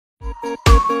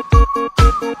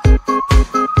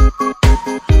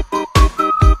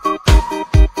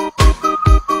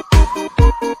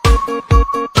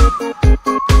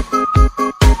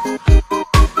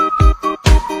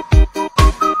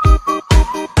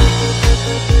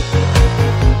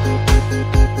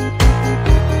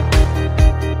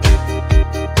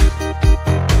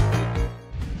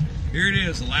Here it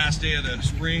is, the last day of the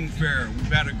spring fair.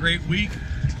 We've had a great week.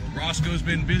 Roscoe's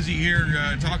been busy here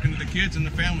talking to the kids and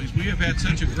the families. We have had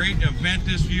such a great event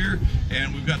this year,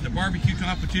 and we've got the barbecue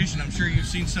competition. I'm sure you've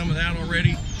seen some of that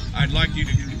already. I'd like you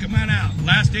to come on out.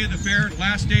 Last day of the fair,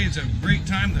 last day. It's a great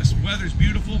time. The weather's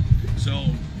beautiful, so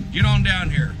get on down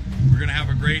here. We're going to have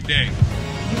a great day.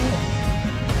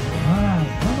 All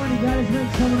right, come on, you guys,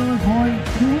 make some noise,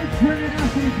 boys. Do it for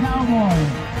the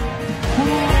Cowboys. Come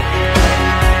on.